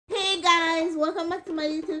welcome back to my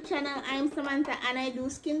YouTube channel. I'm Samantha and I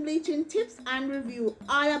do skin bleaching tips and review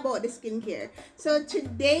all about the skincare. So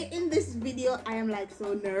today in this video, I am like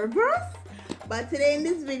so nervous, but today in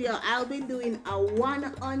this video I'll be doing a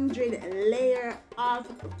 100 layer of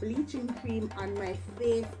bleaching cream on my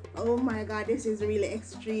face. Oh my god, this is really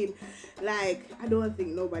extreme. Like, I don't think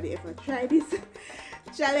nobody ever tried this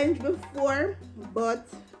challenge before, but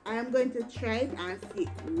I am going to try it and see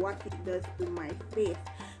what it does to my face.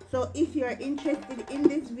 So if you are interested in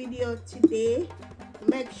this video today,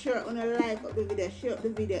 make sure you like up the video, share up the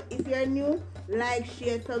video. If you are new, like,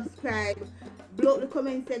 share, subscribe, blow up the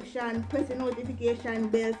comment section, press the notification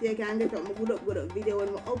bell so you can get up my good up video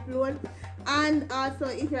when we upload. And also,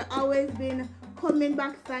 if you've always been coming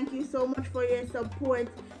back, thank you so much for your support.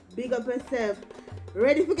 Big up yourself.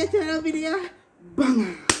 Ready for getting another video?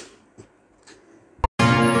 Bang!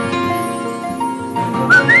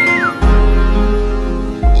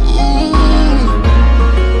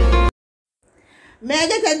 May I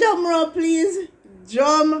get a drum roll, please?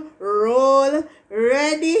 Drum roll.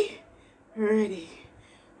 Ready? Ready.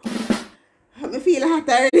 I feel hot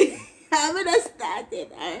already. I'm gonna start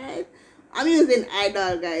it, alright? I'm using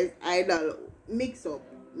Idol, guys. Idol mix up.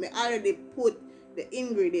 I already put the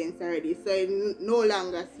ingredients already, so it's no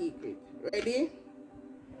longer secret. Ready?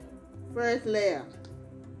 First layer.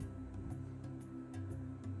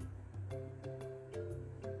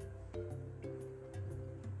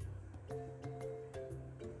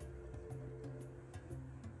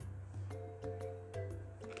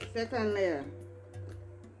 Second layer.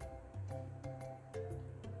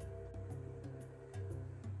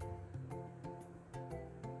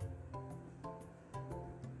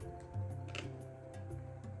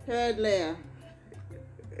 Third layer.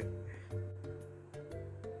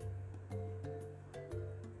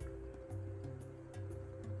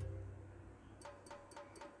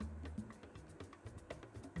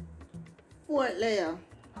 Fourth layer.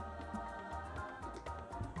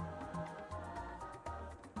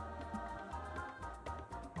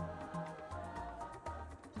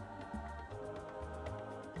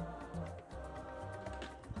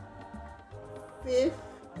 Fifth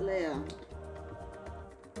layer.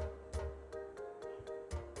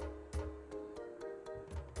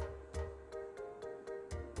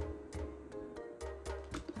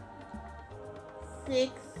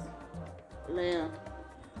 Sixth layer.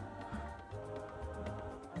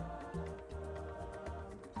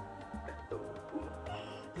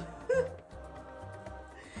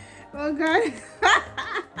 Oh god.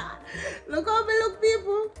 Look how me look,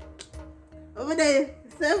 people. Over there.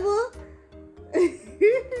 7.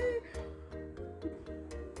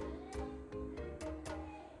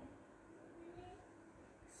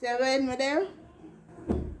 7, madam.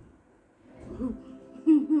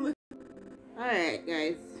 Alright,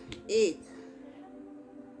 guys. 8.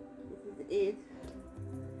 This is 8.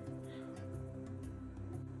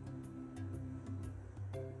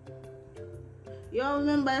 Y'all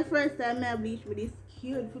remember the first time I bleached me this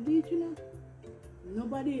scared for bleaching, you know?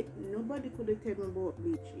 Nobody could have told me about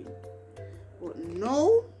bleaching. But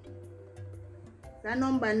no, that's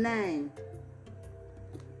number 9.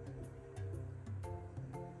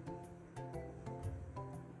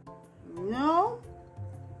 No,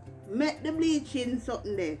 make the bleaching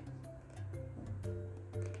something there.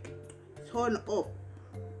 Turn up.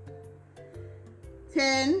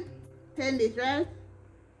 10 this, right?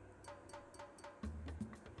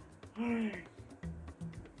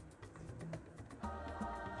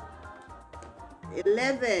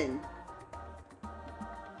 11.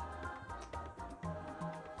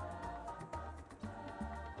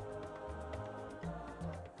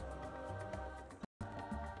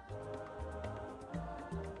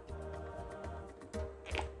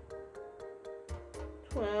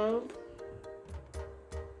 12.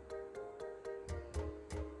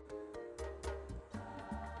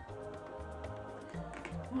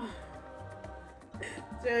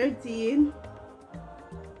 13.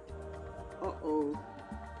 Uh-oh.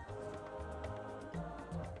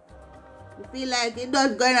 You feel like it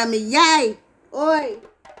does going on me. Yay! Oi!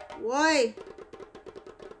 Oi!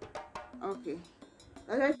 Okay.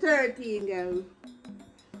 That's 13, girl.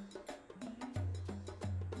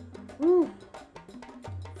 Whew.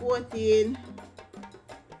 14.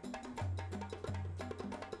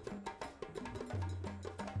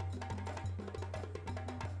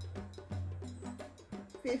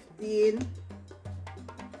 15.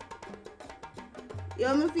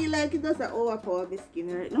 You me feel like it doesn't overpower my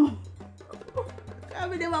skin right now. I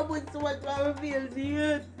mean, never put so much on my face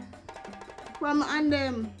yet. From on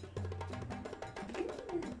them.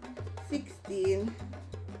 16.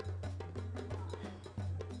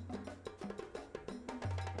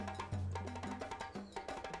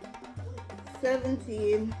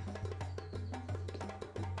 17,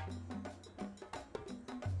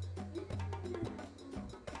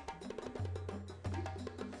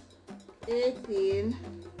 18,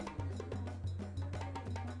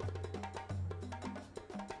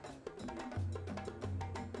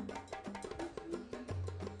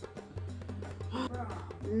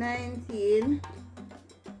 19,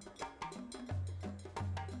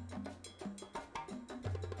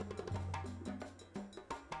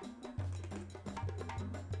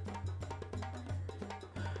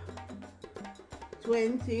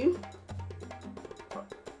 20.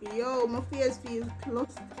 Yo, my face feels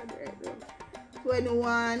clustered right now.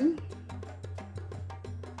 21.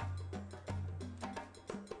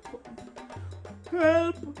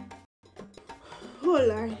 Help! Oh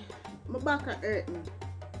Lord, my back are hurting.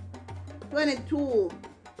 22.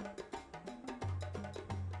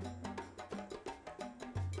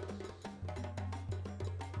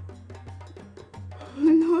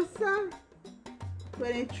 No sir.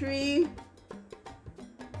 23.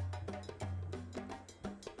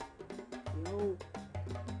 No.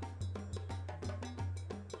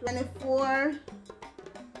 24.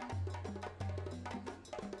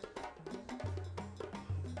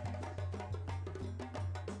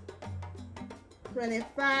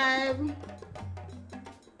 25.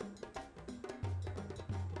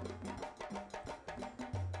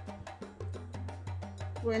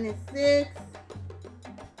 26.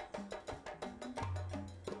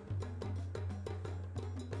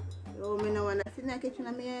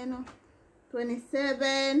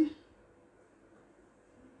 27.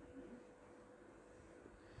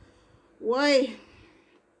 Why?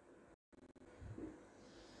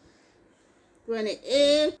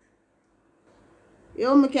 28.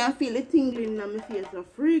 Yo, I can feel it tingling on my face, a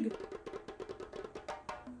frig.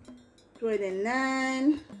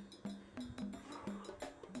 29.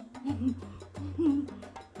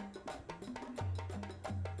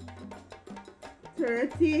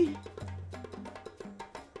 30.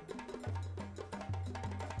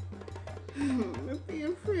 I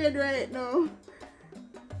feel afraid right now.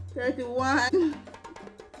 31.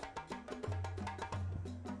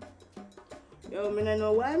 Yo, I don't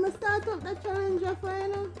know why I start up that challenge for you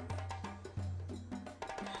know.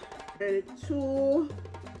 32.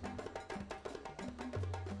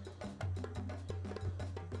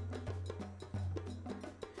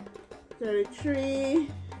 33.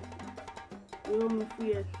 Yo, my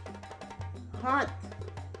face hot.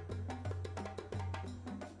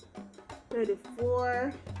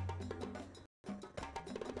 34.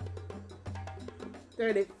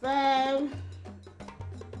 35.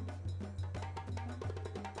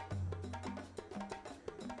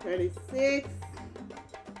 36.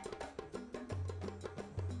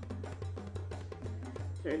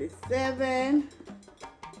 37.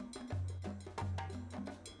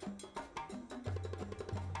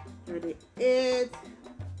 38.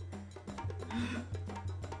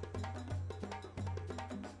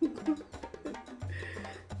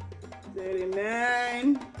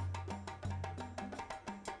 39.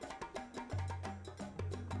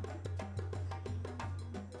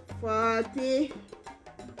 40.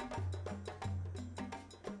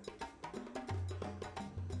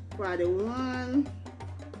 41.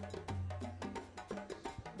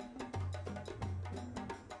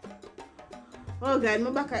 'Oh God, my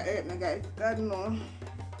back hurt me guys. God no.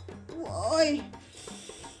 Why?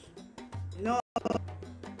 No.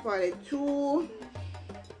 42.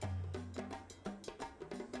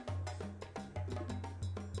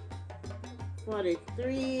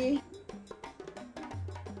 43.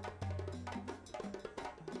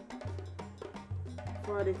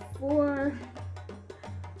 44.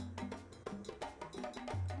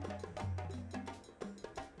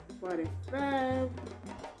 45.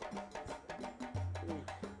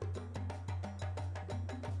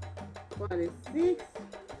 46.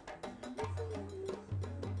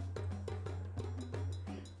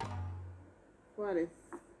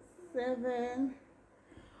 47.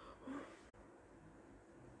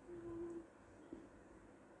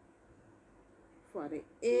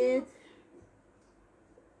 48.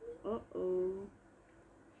 Uh-oh.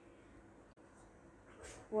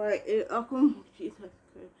 48. Oh, come. Jesus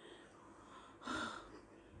Christ.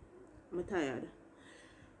 I'm tired.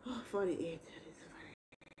 48.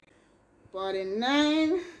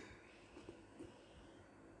 49.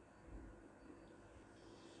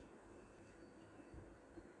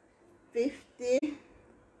 50.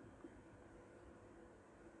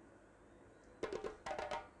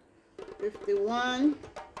 51.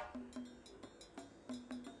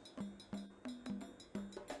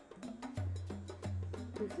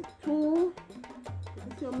 52.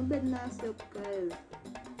 to my bed now, so guys.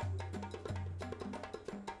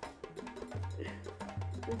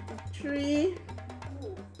 53.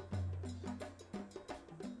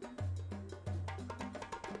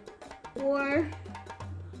 4.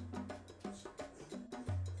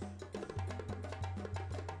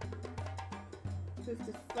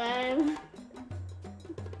 55.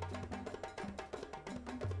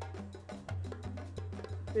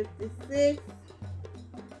 56.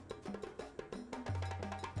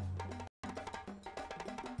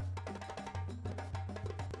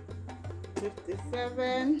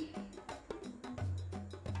 57.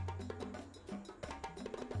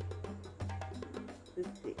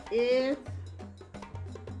 58.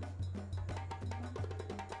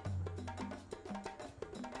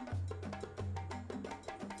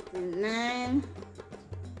 59.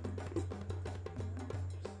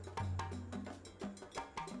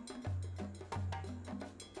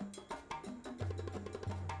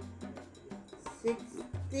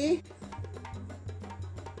 60.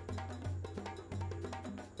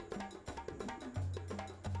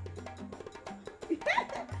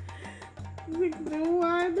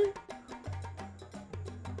 61.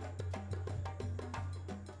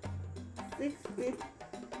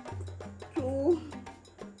 62.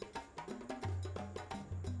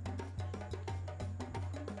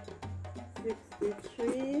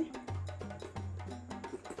 63.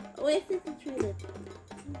 Wait, 63 left.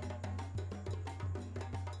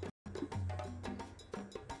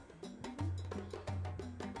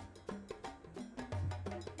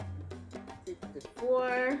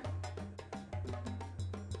 64.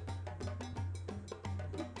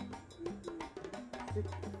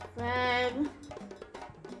 65.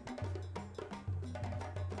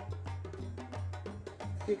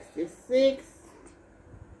 66.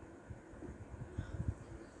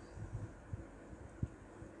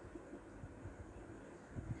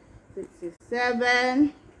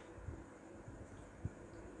 67.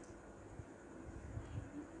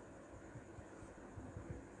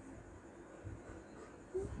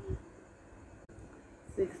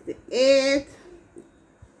 68.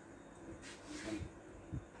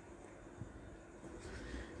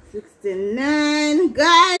 69.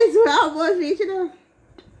 Guys, we're almost reaching it.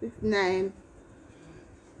 69.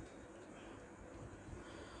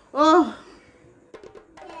 Oh,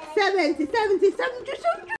 70, 70, 70,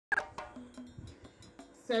 70.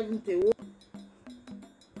 71.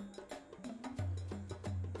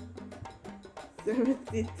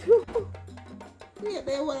 72. Yeah,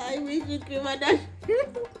 they were like reaching to my dash.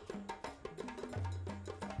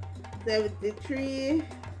 73.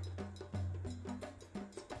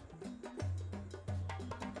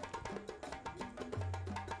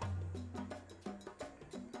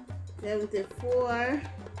 74.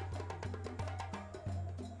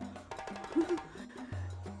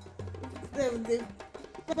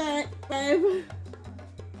 75.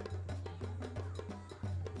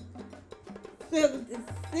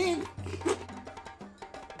 76.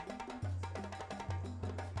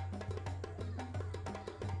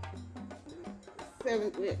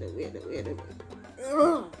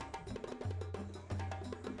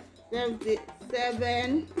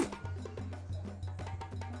 77.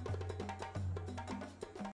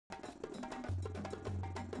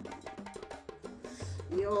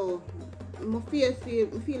 Yo, my face feel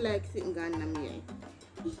like sitting down on me.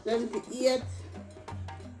 78.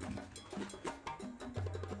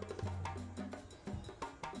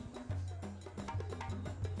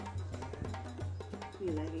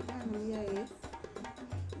 feel like it on me, yes.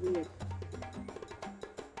 Weird.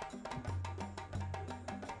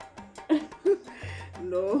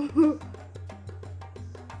 No.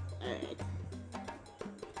 Alright.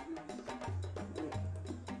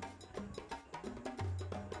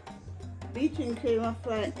 Bleaching cream I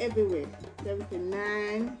fly everywhere.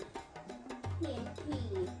 79.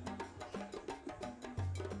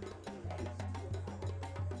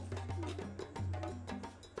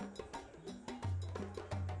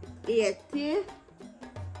 80.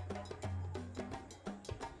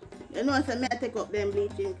 You know, so I take up them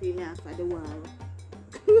bleaching cream after the wall.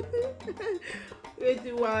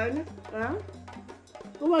 81. Huh?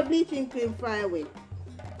 Come on, bleaching cream far away.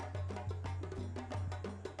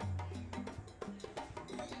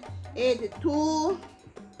 82.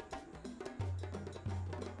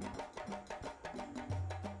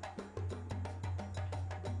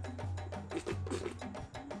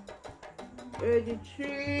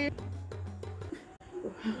 83.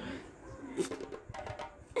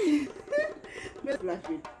 Flash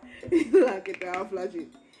it. Lock it down, flash it.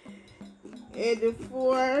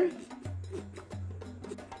 84.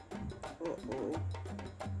 Uh-oh.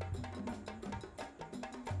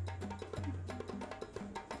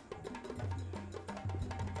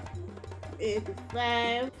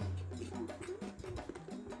 85.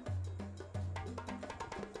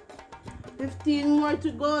 15 more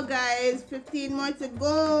to go, guys. 15 more to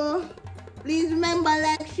go. Please remember,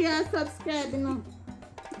 like, share, subscribe. You know.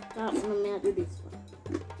 Stop, no, me do this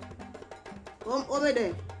one. Come over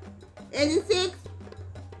there. 86.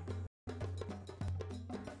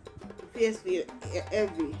 Face feel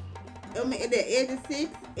heavy. Let me do 86,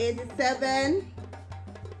 87.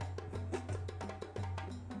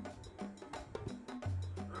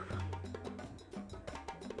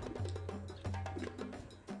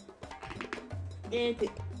 80.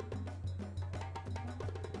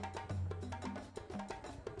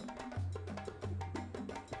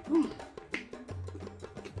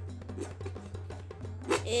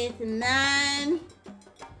 89.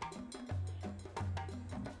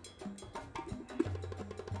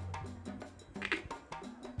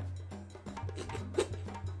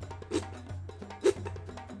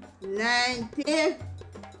 90.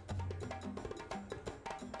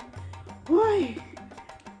 Boy,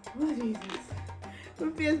 what is this? My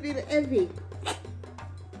face feels heavy.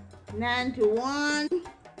 91.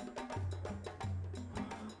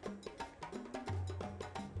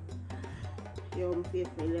 Yo, my face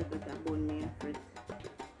feels like a bone near friend.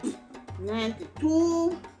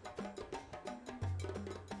 92.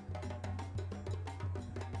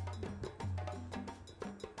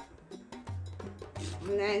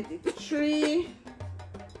 93.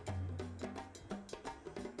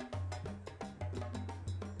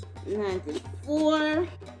 94.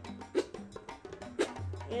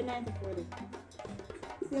 Yeah, 94.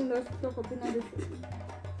 See those stuck up in this.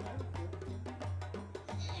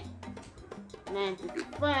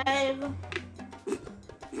 95.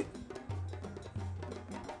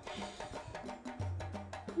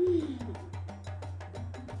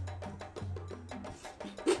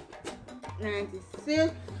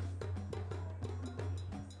 96.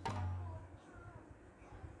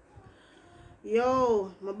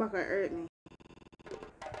 Yo, my back hurt me.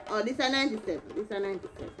 Oh, this is 97. This is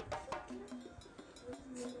 97.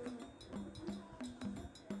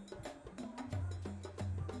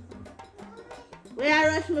 Where I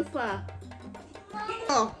rush me for?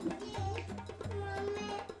 Oh.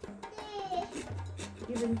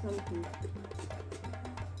 Give him something.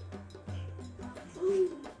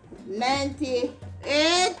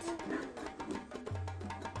 98.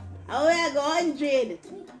 Oh, we are going 100.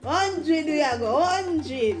 100, we are going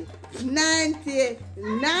 100.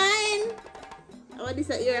 99. Where this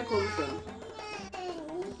area come from?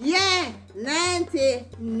 Yeah,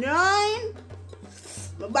 99.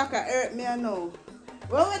 My back hurt me, I know.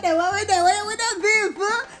 What with that? What with that? What with that,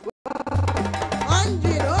 people?